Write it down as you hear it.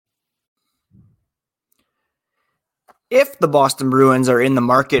If the Boston Bruins are in the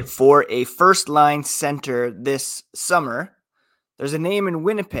market for a first-line center this summer, there's a name in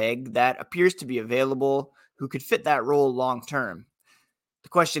Winnipeg that appears to be available who could fit that role long-term. The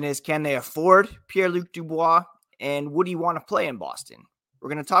question is, can they afford Pierre-Luc Dubois, and would he want to play in Boston? We're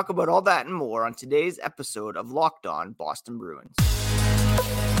going to talk about all that and more on today's episode of Locked On Boston Bruins.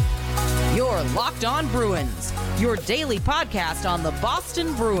 You're Locked On Bruins, your daily podcast on the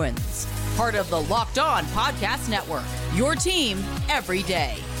Boston Bruins. Part of the Locked On Podcast Network, your team every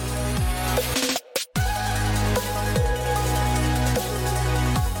day.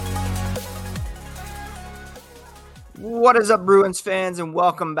 What is up, Bruins fans, and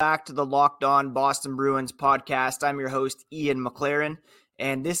welcome back to the Locked On Boston Bruins podcast. I'm your host, Ian McLaren,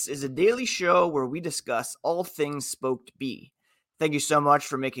 and this is a daily show where we discuss all things Spoked B. Thank you so much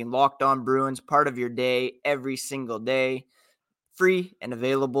for making Locked On Bruins part of your day every single day. Free and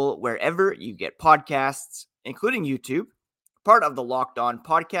available wherever you get podcasts, including YouTube, part of the Locked On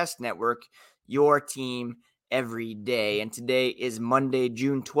Podcast Network, your team every day. And today is Monday,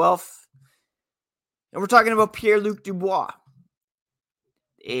 June 12th, and we're talking about Pierre-Luc Dubois,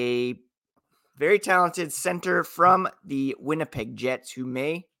 a very talented center from the Winnipeg Jets who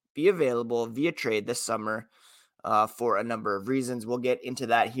may be available via trade this summer for a number of reasons. We'll get into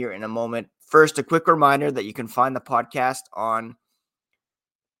that here in a moment. First, a quick reminder that you can find the podcast on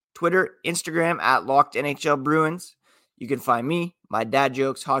Twitter, Instagram at Locked NHL Bruins. You can find me, my dad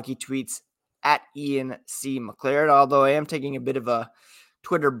jokes, hockey tweets at Ian C. McLaren, although I am taking a bit of a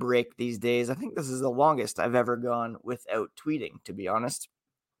Twitter break these days. I think this is the longest I've ever gone without tweeting, to be honest.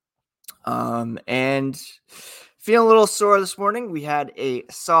 And feeling a little sore this morning. We had a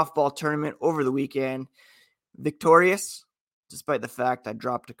softball tournament over the weekend. Victorious, despite the fact I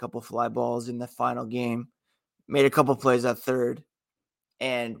dropped a couple fly balls in the final game, made a couple plays at third,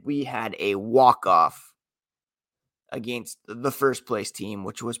 and we had a walk-off against the first place team,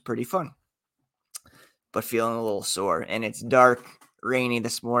 which was pretty fun. But feeling a little sore, and it's dark, rainy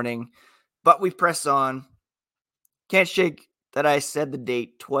this morning, but we press on. Can't shake that I said the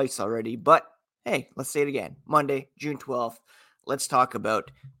date twice already, but hey, let's say it again. Monday, June 12th, let's talk about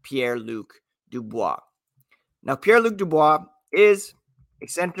Pierre-Luc Dubois. Now, Pierre-Luc Dubois is a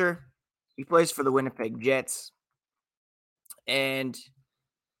center. He plays for the Winnipeg Jets, and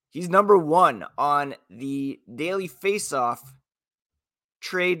he's number one on the Daily Faceoff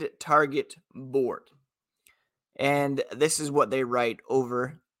trade target board. And this is what they write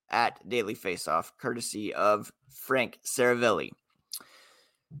over at Daily Faceoff, courtesy of Frank Saravelli.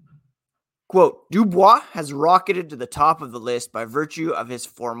 Quote, Dubois has rocketed to the top of the list by virtue of his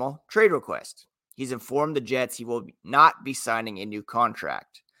formal trade request. He's informed the Jets he will not be signing a new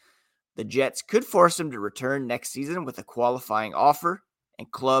contract. The Jets could force him to return next season with a qualifying offer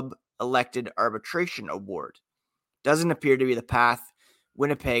and club-elected arbitration award. Doesn't appear to be the path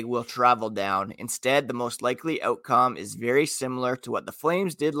Winnipeg will travel down. Instead, the most likely outcome is very similar to what the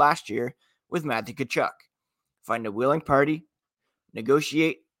Flames did last year with Matthew Tkachuk. Find a willing party,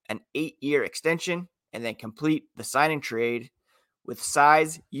 negotiate an 8-year extension, and then complete the signing trade. With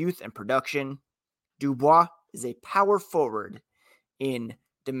size, youth, and production, Dubois is a power forward in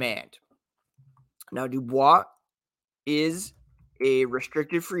demand. Now, Dubois is a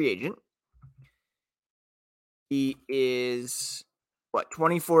restricted free agent. He is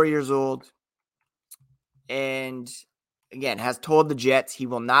 24 years old, and again, has told the Jets he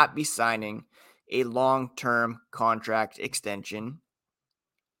will not be signing a long-term contract extension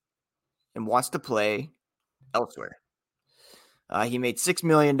and wants to play elsewhere. He made $6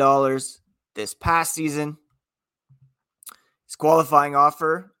 million this past season. His qualifying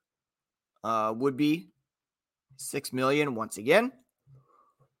offer would be $6 million once again.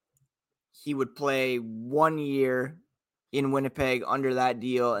 He would play 1 year in Winnipeg under that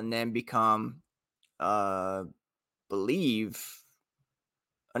deal and then become, believe,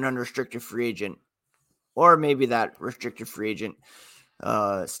 an unrestricted free agent, or maybe that restricted free agent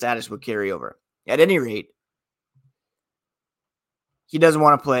status would carry over. At any rate, he doesn't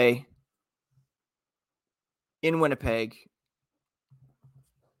want to play in Winnipeg.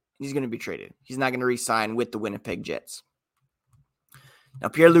 He's going to be traded. He's not going to re-sign with the Winnipeg Jets. Now,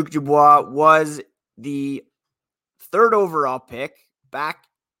 Pierre-Luc Dubois was the third overall pick back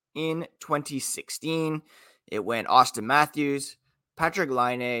in 2016. It went Austin Matthews, Patrick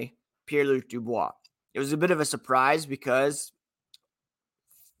Laine, Pierre-Luc Dubois. It was a bit of a surprise because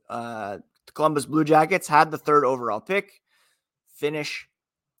the Columbus Blue Jackets had the third overall pick. Finnish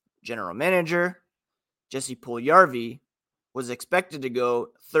general manager Jesse Puljujärvi was expected to go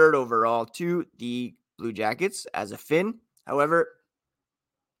third overall to the Blue Jackets as a Finn. However,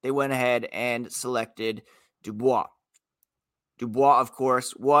 they went ahead and selected Dubois. Dubois, of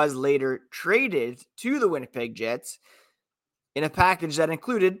course, was later traded to the Winnipeg Jets in a package that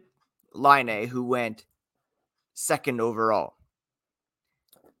included Laine, who went second overall.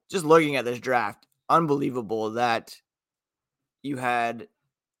 Just looking at this draft, unbelievable that you had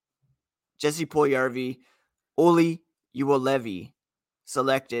Jesse Puljujarvi, Olli Juolevi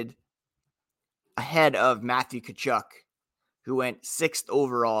selected ahead of Matthew Tkachuk, who went sixth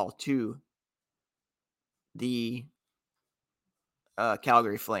overall to the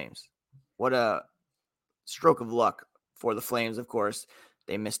Calgary Flames. What a stroke of luck for the Flames, of course.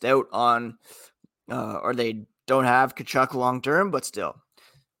 They missed out on, or they don't have Tkachuk long term, but still.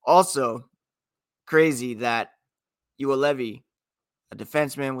 Also, crazy that Juolevi, a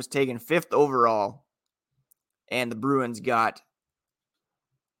defenseman, was taken fifth overall, and the Bruins got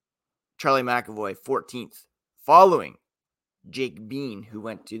Charlie McAvoy 14th, following Jake Bean, who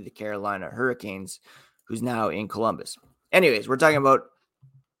went to the Carolina Hurricanes, who's now in Columbus. Anyways, we're talking about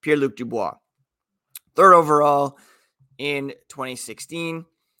Pierre-Luc Dubois. Third overall in 2016.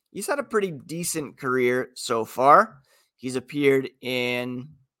 He's had a pretty decent career so far. He's appeared in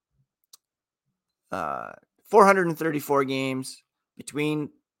 434 games between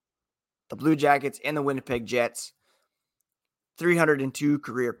the Blue Jackets and the Winnipeg Jets. 302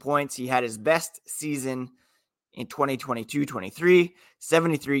 career points. He had his best season in 2022-23,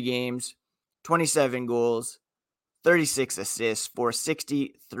 73 games, 27 goals, 36 assists for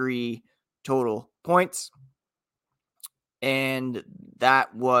 63 total points. And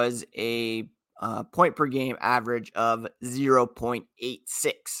that was a point per game average of 0.86.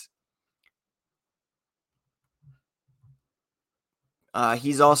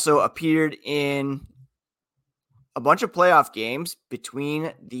 He's also appeared in a bunch of playoff games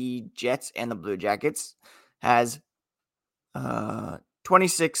between the Jets and the Blue Jackets. Has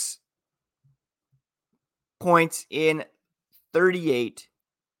 26 points in 38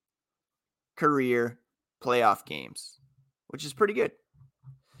 career playoff games, which is pretty good.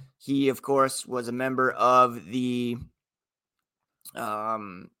 He, of course, was a member of the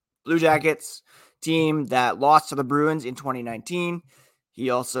Blue Jackets team that lost to the Bruins in 2019. He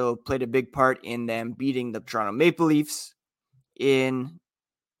also played a big part in them beating the Toronto Maple Leafs in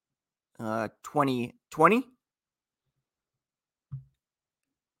 2020.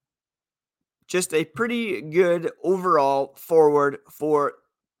 Just a pretty good overall forward for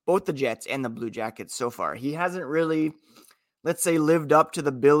both the Jets and the Blue Jackets so far. He hasn't really, let's say, lived up to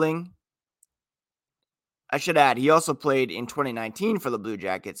the billing. I should add, he also played in 2019 for the Blue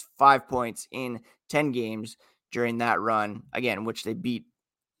Jackets, 5 points in 10 games during that run, again, which they beat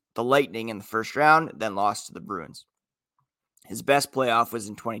the Lightning in the first round, then lost to the Bruins. His best playoff was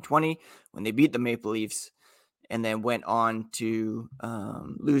in 2020 when they beat the Maple Leafs and then went on to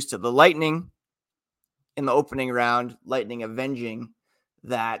lose to the Lightning in the opening round, Lightning avenging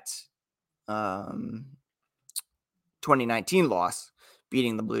that 2019 loss,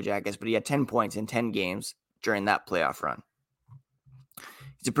 beating the Blue Jackets, but he had 10 points in 10 games during that playoff run.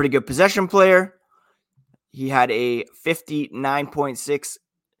 He's a pretty good possession player. He had a 59.6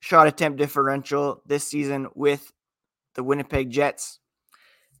 shot attempt differential this season with the Winnipeg Jets,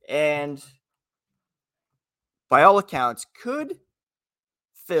 and by all accounts could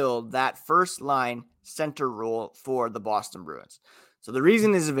fill that first line center role for the Boston Bruins. So the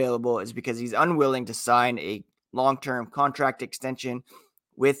reason he's available is because he's unwilling to sign a long-term contract extension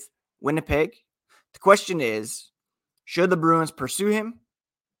with Winnipeg. The question is, should the Bruins pursue him?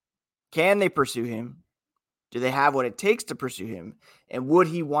 Can they pursue him? Do they have what it takes to pursue him? And would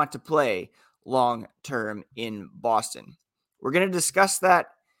he want to play long-term in Boston? We're going to discuss that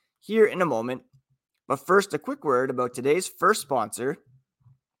here in a moment. But first, a quick word about today's first sponsor,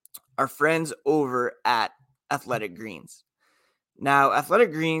 our friends over at Athletic Greens. Now,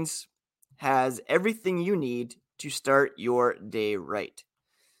 Athletic Greens has everything you need to start your day right.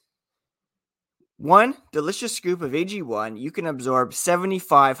 One delicious scoop of AG1, you can absorb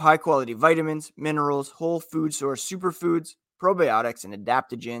 75 high-quality vitamins, minerals, whole food source superfoods, probiotics, and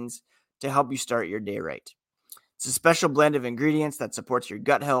adaptogens to help you start your day right. It's a special blend of ingredients that supports your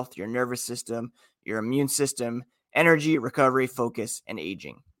gut health, your nervous system, your immune system, energy, recovery, focus, and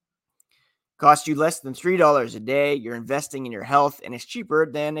aging. Costs you less than $3 a day. You're investing in your health, and it's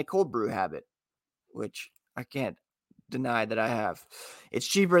cheaper than a cold brew habit, which I can't deny that I have. It's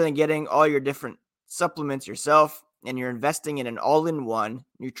cheaper than getting all your different supplements yourself, and you're investing in an all-in-one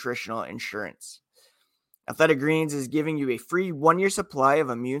nutritional insurance. Athletic Greens is giving you a free 1-year supply of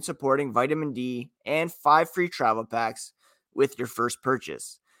immune-supporting vitamin D and 5 free travel packs with your first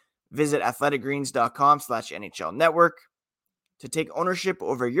purchase. Visit athleticgreens.com/NHL Network to take ownership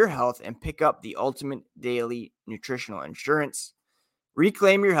over your health and pick up the ultimate daily nutritional insurance.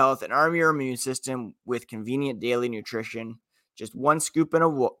 Reclaim your health and arm your immune system with convenient daily nutrition. Just one scoop in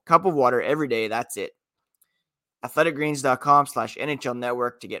a cup of water every day. That's it. athleticgreens.com/NHL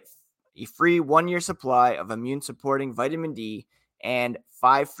network to get a free 1-year supply of immune supporting vitamin D and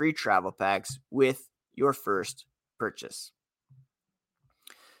 5 free travel packs with your first purchase.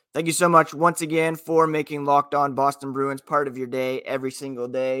 Thank you so much once again for making Locked On Boston Bruins part of your day every single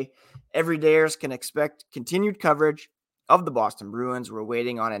day. Everydayers can expect continued coverage of the Boston Bruins. We're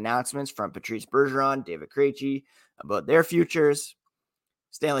waiting on announcements from Patrice Bergeron, David Krejci about their futures.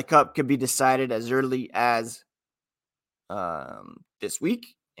 Stanley Cup could be decided as early as this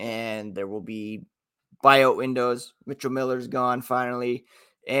week, and there will be buyout windows. Mitchell Miller's gone finally,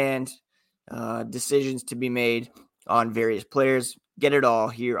 and decisions to be made on various players. Get it all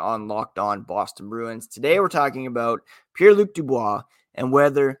here on Locked On Boston Bruins. Today we're talking about Pierre-Luc Dubois and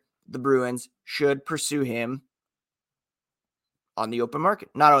whether the Bruins should pursue him on the open market.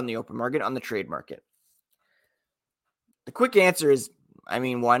 Not on the open market, on the trade market. The quick answer is,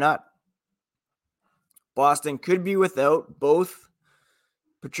 why not? Boston could be without both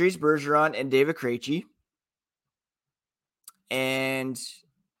Patrice Bergeron and David Krejci, and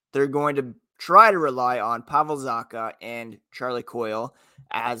they're going to try to rely on Pavel Zacha and Charlie Coyle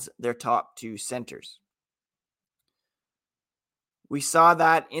as their top two centers. We saw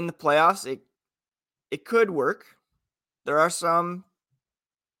that in the playoffs. It could work. There are some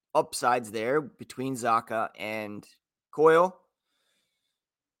upsides there between Zacha and Coyle.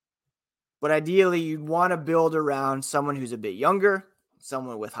 But ideally, you'd want to build around someone who's a bit younger,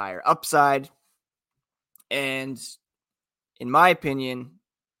 someone with higher upside. And in my opinion,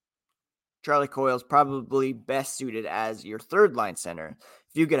 Charlie Coyle is probably best suited as your third line center.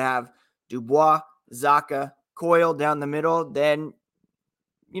 If you could have Dubois, Zacha, Coyle down the middle, then,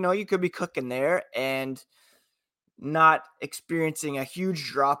 you could be cooking there and not experiencing a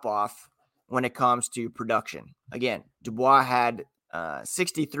huge drop-off when it comes to production. Again, Dubois had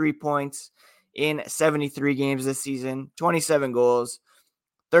 63 points in 73 games this season, 27 goals,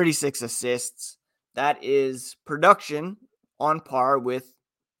 36 assists. That is production on par with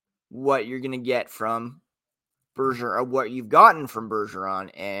what you're going to get from Bergeron, or what you've gotten from Bergeron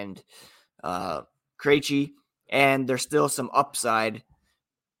and Krejci, and there's still some upside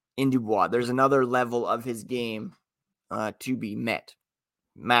in Dubois. There's another level of his game to be met.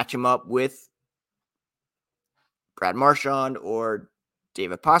 Match him up with Brad Marchand or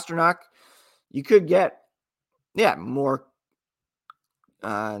David Pastrnak, you could get, more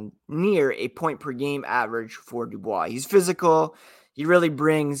near a point per game average for Dubois. He's physical. He really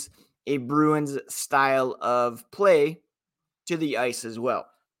brings a Bruins style of play to the ice as well.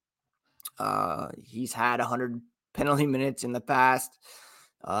 He's had 100 penalty minutes in the past.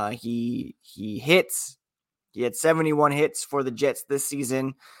 He hits. He had 71 hits for the Jets this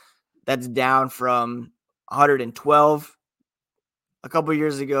season. That's down from 112 a couple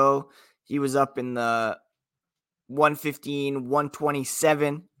years ago. He was up in the 115,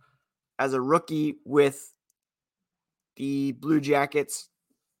 127 as a rookie with the Blue Jackets.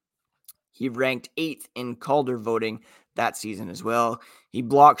 He ranked 8th in Calder voting that season as well. He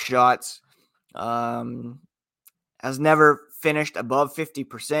blocked shots. Has never finished above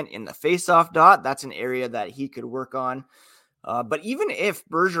 50% in the faceoff dot. That's an area that he could work on. But even if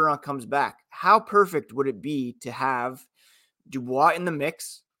Bergeron comes back, how perfect would it be to have Dubois in the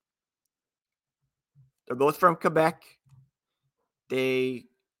mix? They're both from Quebec. They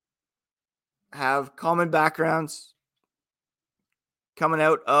have common backgrounds coming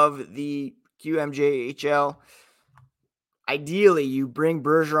out of the QMJHL. Ideally, you bring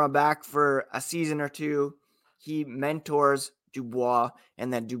Bergeron back for a season or two. He mentors Dubois,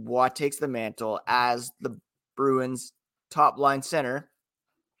 and then Dubois takes the mantle as the Bruins' top line center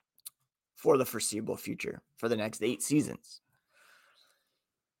for the foreseeable future, for the next 8 seasons.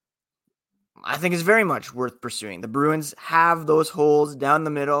 I think it's very much worth pursuing. The Bruins have those holes down the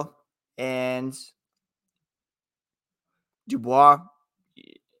middle, and Dubois,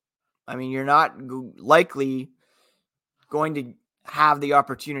 you're not likely going to have the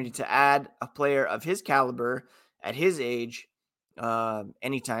opportunity to add a player of his caliber at his age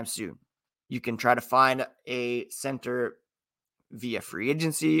anytime soon. You can try to find a center via free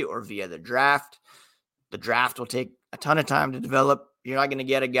agency or via the draft. The draft will take a ton of time to develop. You're not going to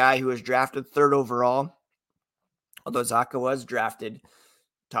get a guy who was drafted 3rd overall, although Zacha was drafted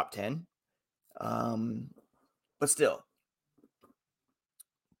top 10. But still,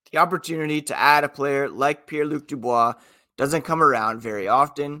 the opportunity to add a player like Pierre-Luc Dubois doesn't come around very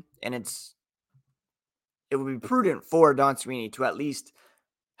often, and it would be prudent for Don Sweeney to at least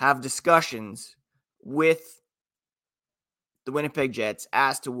have discussions with the Winnipeg Jets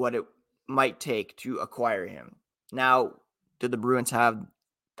as to what it might take to acquire him. Now, do the Bruins have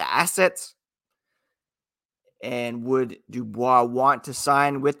the assets? And would Dubois want to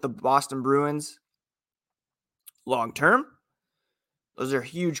sign with the Boston Bruins long term? Those are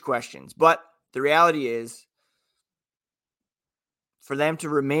huge questions. But the reality is, for them to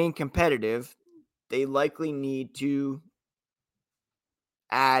remain competitive, they likely need to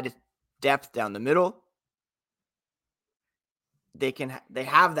add depth down the middle. They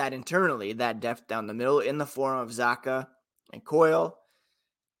have that internally, that depth down the middle in the form of Zacha and Coyle.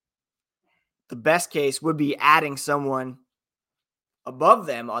 The best case would be adding someone above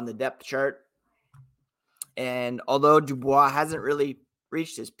them on the depth chart. And although Dubois hasn't really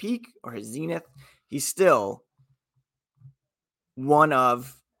reached his peak or his zenith, he's still one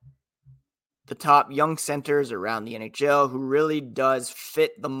of the top young centers around the NHL who really does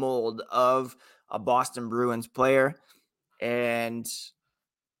fit the mold of a Boston Bruins player. And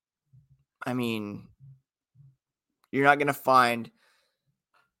I mean, you're not going to find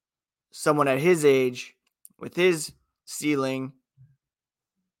someone at his age with his ceiling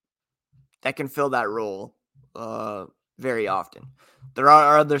that can fill that role very often. There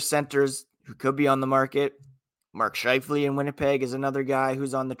are other centers who could be on the market. Mark Scheifele in Winnipeg is another guy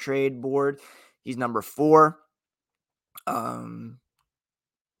who's on the trade board. He's number 4.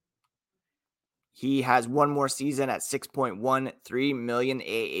 He has one more season at $6.13 million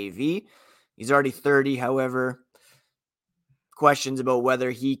AAV. He's already 30, however. Questions about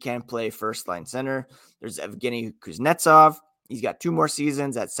whether he can play first-line center. There's Evgeny Kuznetsov. He's got 2 more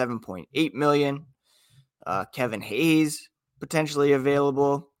seasons at $7.8 million. Kevin Hayes potentially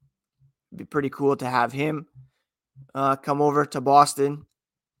available. It'd be pretty cool to have him come over to Boston.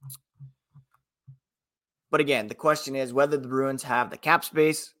 But again, the question is whether the Bruins have the cap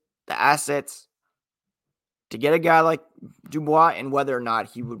space, the assets to get a guy like Dubois, and whether or not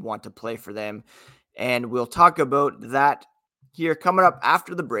he would want to play for them. And we'll talk about that here coming up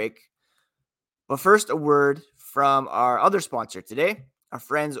after the break. But first, a word from our other sponsor today, our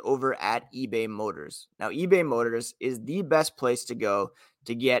friends over at eBay Motors. Now, eBay Motors is the best place to go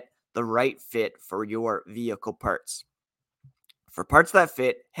to get the right fit for your vehicle parts. For parts that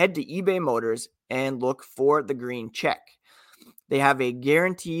fit, head to eBay Motors and look for the green check. They have a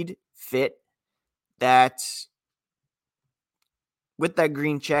guaranteed fit that with that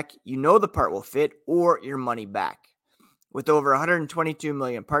green check, you know the part will fit or your money back. With over 122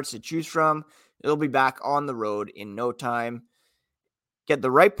 million parts to choose from, it'll be back on the road in no time. Get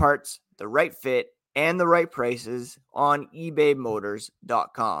the right parts, the right fit, and the right prices on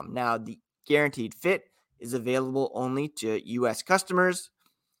ebaymotors.com. Now, the guaranteed fit is available only to U.S. customers.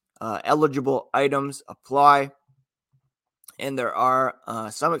 Eligible items apply, and there are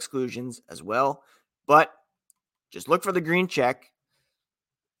some exclusions as well. But just look for the green check,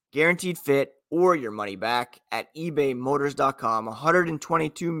 guaranteed fit, or your money back at ebaymotors.com.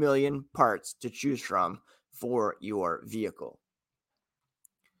 122 million parts to choose from for your vehicle.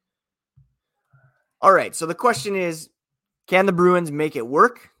 All right, so the question is, can the Bruins make it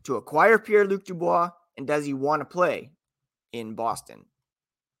work to acquire Pierre-Luc Dubois, and does he want to play in Boston?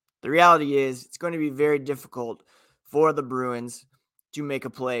 The reality is it's going to be very difficult for the Bruins to make a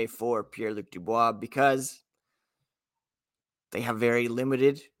play for Pierre-Luc Dubois because they have very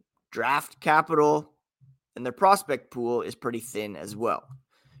limited draft capital, and their prospect pool is pretty thin as well.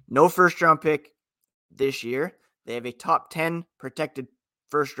 No first-round pick this year. They have a top 10 protected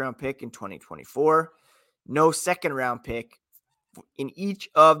first-round pick in 2024. No second-round pick in each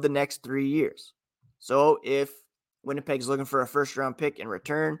of the next 3 years. So if Winnipeg's looking for a first-round pick in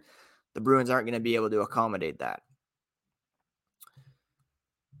return, the Bruins aren't going to be able to accommodate that.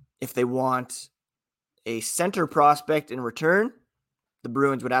 If they want a center prospect in return, the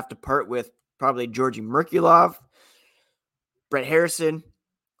Bruins would have to part with probably Georgi Merkulov, Brett Harrison,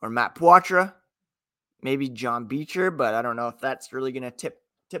 or Matt Poitras, maybe John Beecher, but I don't know if that's really going to tip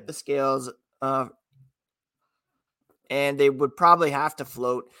the scales. And they would probably have to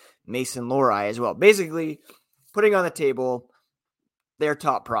float Mason Lohrei as well. Basically, putting on the table their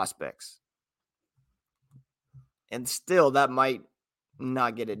top prospects. And still, that might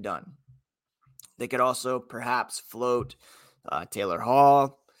not get it done. They could also perhaps float Taylor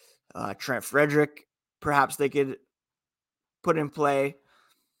Hall, Trent Frederick. Perhaps they could put in play.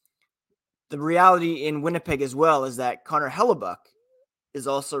 The reality in Winnipeg as well is that Connor Hellebuck is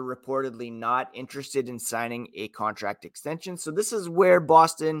also reportedly not interested in signing a contract extension. So this is where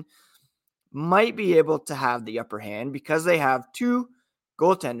Boston might be able to have the upper hand because they have 2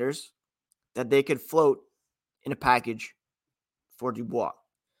 goaltenders that they could float in a package for Dubois.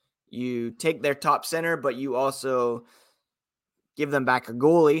 You take their top center, but you also give them back a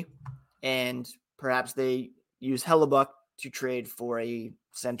goalie, and perhaps they use Hellebuck to trade for a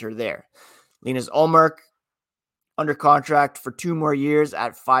center there. Linus Ullmark under contract for 2 more years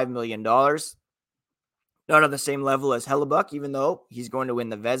at $5 million. Not on the same level as Hellebuck, even though he's going to win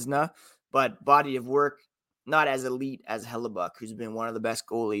the Vezina, but body of work not as elite as Hellebuck, who's been one of the best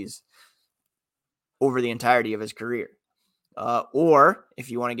goalies over the entirety of his career. Or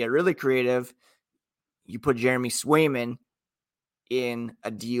if you want to get really creative, you put Jeremy Swayman in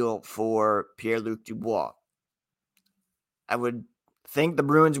a deal for Pierre-Luc Dubois. I would think the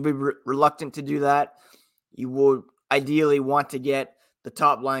Bruins would be reluctant to do that. You would ideally want to get the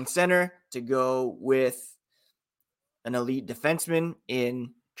top line center to go with an elite defenseman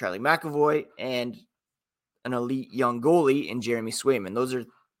in Charlie McAvoy and an elite young goalie in Jeremy Swayman. Those are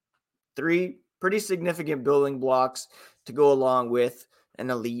 3 pretty significant building blocks to go along with an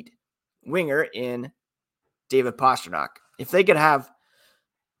elite winger in David Pastrnak. If they could have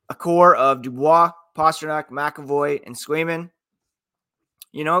a core of Dubois, Pastrnak, McAvoy, and Swayman,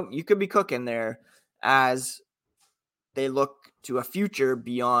 you could be cooking there as they look to a future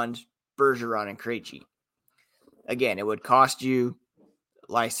beyond Bergeron and Krejci. Again, it would cost you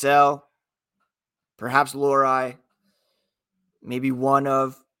Lysell, perhaps Lohrei, maybe one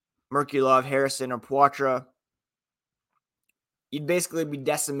of Merkulov, Harrison, or Poitras. You'd basically be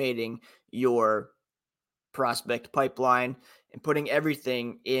decimating your prospect pipeline and putting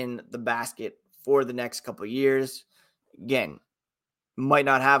everything in the basket for the next couple of years. Again, might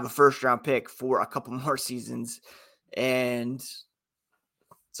not have a first-round pick for a couple more seasons. And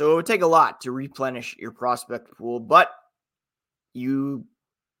so it would take a lot to replenish your prospect pool, but you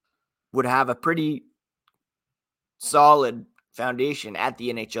would have a pretty solid foundation at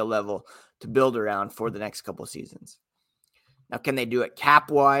the NHL level to build around for the next couple of seasons. Now, can they do it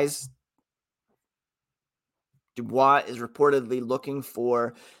cap-wise? Dubois is reportedly looking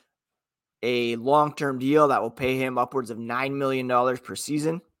for a long-term deal that will pay him upwards of $9 million per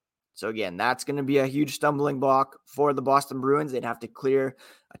season. So again, that's going to be a huge stumbling block for the Boston Bruins. They'd have to clear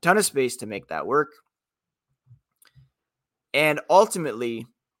a ton of space to make that work. And ultimately,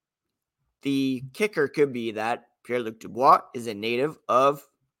 the kicker could be that Pierre-Luc Dubois is a native of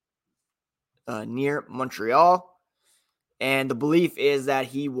near Montreal. And the belief is that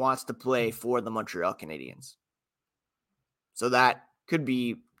he wants to play for the Montreal Canadiens. So that could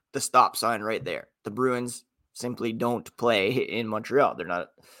be the stop sign right there. The Bruins simply don't play in Montreal.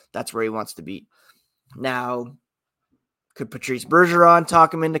 That's where he wants to be. Now, could Patrice Bergeron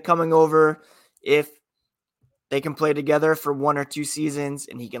talk him into coming over if they can play together for 1 or 2 seasons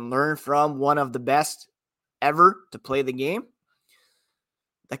and he can learn from one of the best ever to play the game?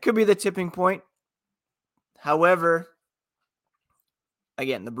 That could be the tipping point. However,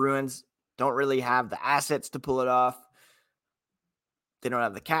 again, the Bruins don't really have the assets to pull it off. They don't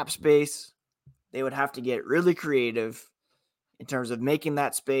have the cap space. They would have to get really creative in terms of making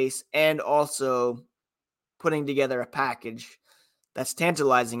that space and also putting together a package that's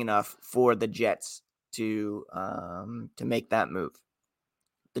tantalizing enough for the Jets to make that move.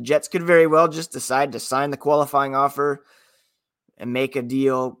 The Jets could very well just decide to sign the qualifying offer and make a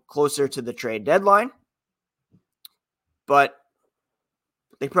deal closer to the trade deadline. But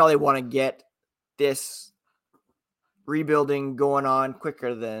they probably want to get this rebuilding going on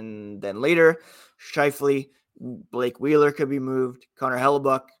quicker than later. Scheifele, Blake Wheeler could be moved. Connor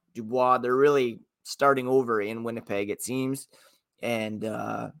Hellebuck, Dubois, they're really starting over in Winnipeg, it seems, and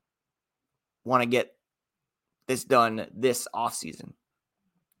want to get this done this offseason.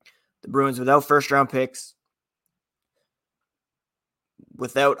 The Bruins without first-round picks,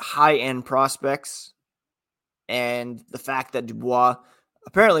 without high-end prospects, and the fact that Dubois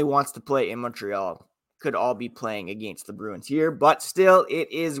apparently wants to play in Montreal could all be playing against the Bruins here, but still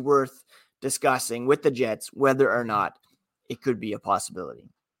it is worth discussing with the Jets whether or not it could be a possibility.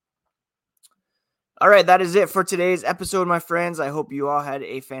 All right, that is it for today's episode, my friends. I hope you all had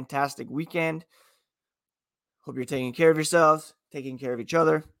a fantastic weekend. Hope you're taking care of yourselves, taking care of each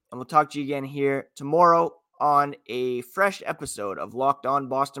other, and we'll talk to you again here tomorrow on a fresh episode of Locked On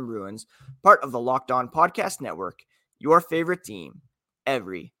Boston Bruins, part of the Locked On Podcast Network, your favorite team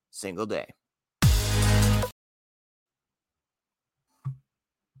every single day.